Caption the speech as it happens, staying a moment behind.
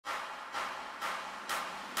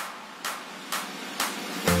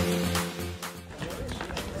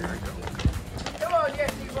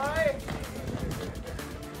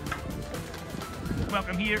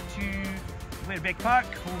from here to Big Park,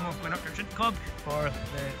 home of Macdonald Club for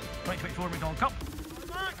the 2024 Macdonald Cup.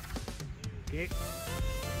 Okay.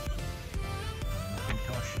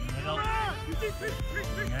 Mackintosh in the middle.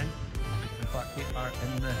 Going in. In fact, they are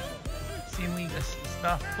in the same league as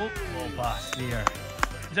Strath. Oh, ball pass there.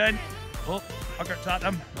 He's in. Oh, Huggert's at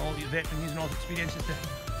him. All these veterans using all the experiences to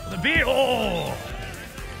the beat. Oh!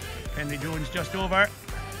 Henry Jones just over.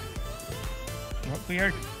 Not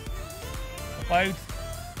cleared. Applied.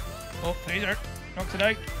 Oh, Fraser knocks it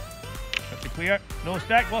out. Got to clear. No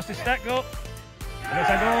stick. Lost his stick though. And it's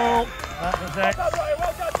a goal. That was it.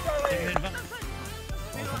 Taking it back.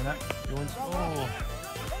 Ball coming out. Jones. Oh.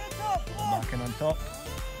 Back in on top.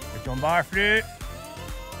 We've gone Bar through.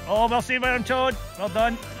 Oh, well saved by Todd. Well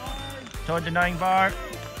done. Todd denying Bar.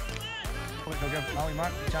 Oh, it'll give Ali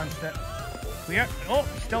Mark a chance to clear. Oh,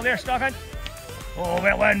 he's still there, stuck in. Oh,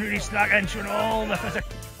 well in, really stuck in, showing all the physics.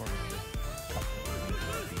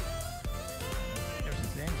 There's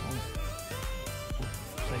his name.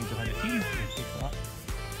 Sides behind the team.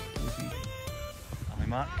 Ali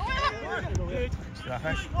Mark.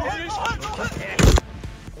 Strath.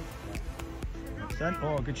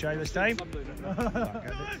 Oh, good try this time.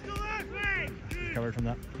 Covered from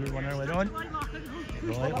that poor one earlier on.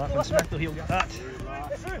 Right, Lachlan Smith, though, he'll get that.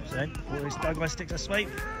 Boris Douglas takes a swipe.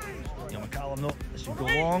 Neil McCallum, though, this should go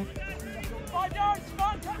long.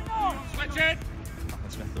 Switch it! Lachlan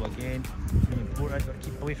Smith, though, again. Really important, got to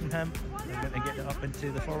keep away from him. They're going to get it up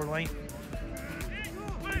into the forward line.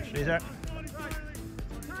 Fraser.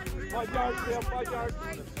 5 yards, Dale, 5 yards.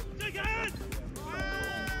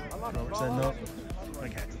 Robertson, though.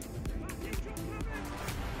 Okay.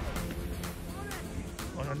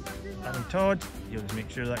 On Adam Todd. He'll just make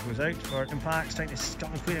sure that goes out for impacts. Trying to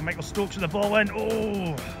Scotland's playing Michael Stokes with the ball in.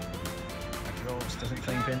 Oh! Ross doesn't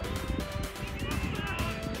find pin.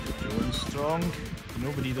 Jones strong.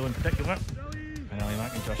 Nobody though in particular. And Ali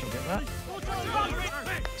Mackintosh will get that.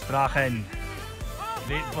 Strath in.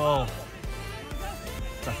 Great ball.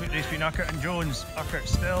 It's a foot race between Uckert and Jones. Uckert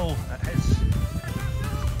still at his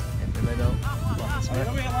in the middle.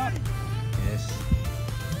 Yes.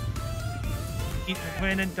 Keith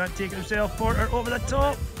McLennan can't take it himself. Porter over the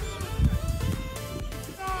top.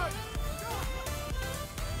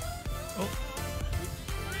 Oh.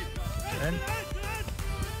 In.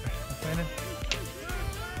 McLennan.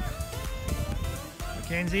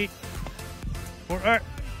 Mackenzie. Porter.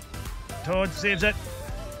 Todd saves it.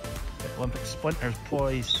 Olympic Splinters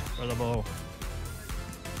poised for the ball.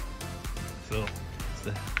 So it's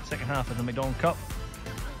the second half of the Macdonald Cup.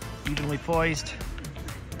 Evenly poised.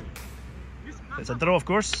 It's a draw, of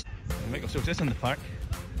course. Michael Stokes is in the park.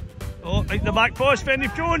 Oh, right the back post. Fenrir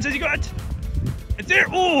Jones, has he got it? It's there.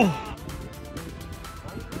 Oh!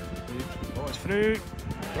 Oh, it's through.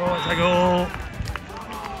 Oh, it's a goal.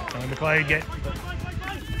 And the Clyde get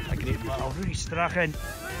a great battle. Really Strath in.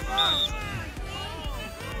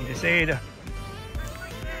 He decided.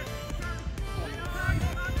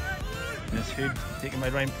 This hood taken by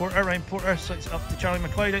Ryan Porter. Ryan Porter slides it up to Charlie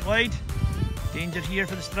McLeod out wide. Danger here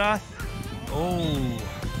for the Strath. Oh,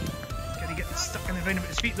 can he get stuck in the ground about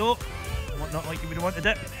his feet though? Not like he would have wanted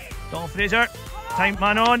it. Donald Fraser, time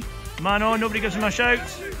man on, nobody gives him a shout.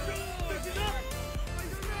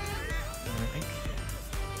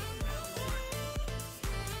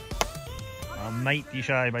 A mighty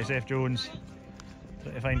shy by Seth Jones.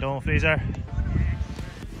 Trying to find Donald Fraser.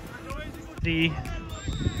 3.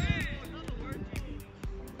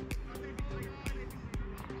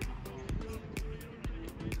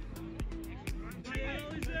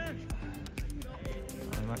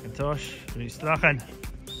 Mackintosh, he's Strachan.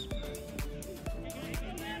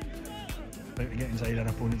 About to get inside an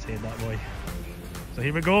opponent's head, that boy. So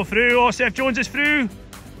here we go, through. Oh, Seth Jones is through.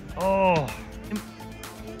 Oh.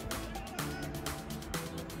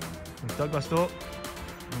 Douglas though.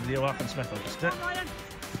 Over there, Lachlan Smith will just it.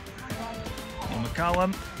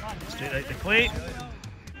 McCallum, straight out the plate.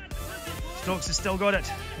 Stokes has still got it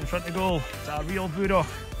in front of goal. It's a real bulldog.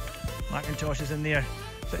 Mackintosh is in there.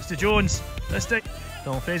 Sits to Jones. This time.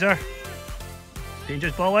 Donald Fraser.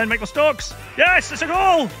 Dangerous ball in. Michael Stokes. Yes, it's a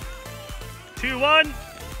goal! 2-1.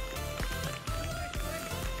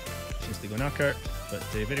 Just to go Uckert, but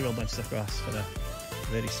very well done Stiffgrass for a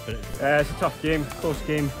very spirited. It's a tough game, close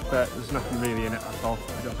game, but there's nothing really in it at all,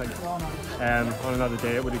 I don't think. On another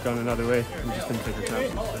day it would have gone another way. We just didn't take our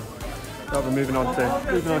chances. So. But we're moving on to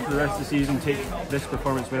the rest of the season, take this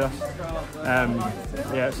performance with us.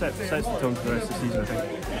 Yeah, it sets the tone for the rest of the season, I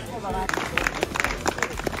think.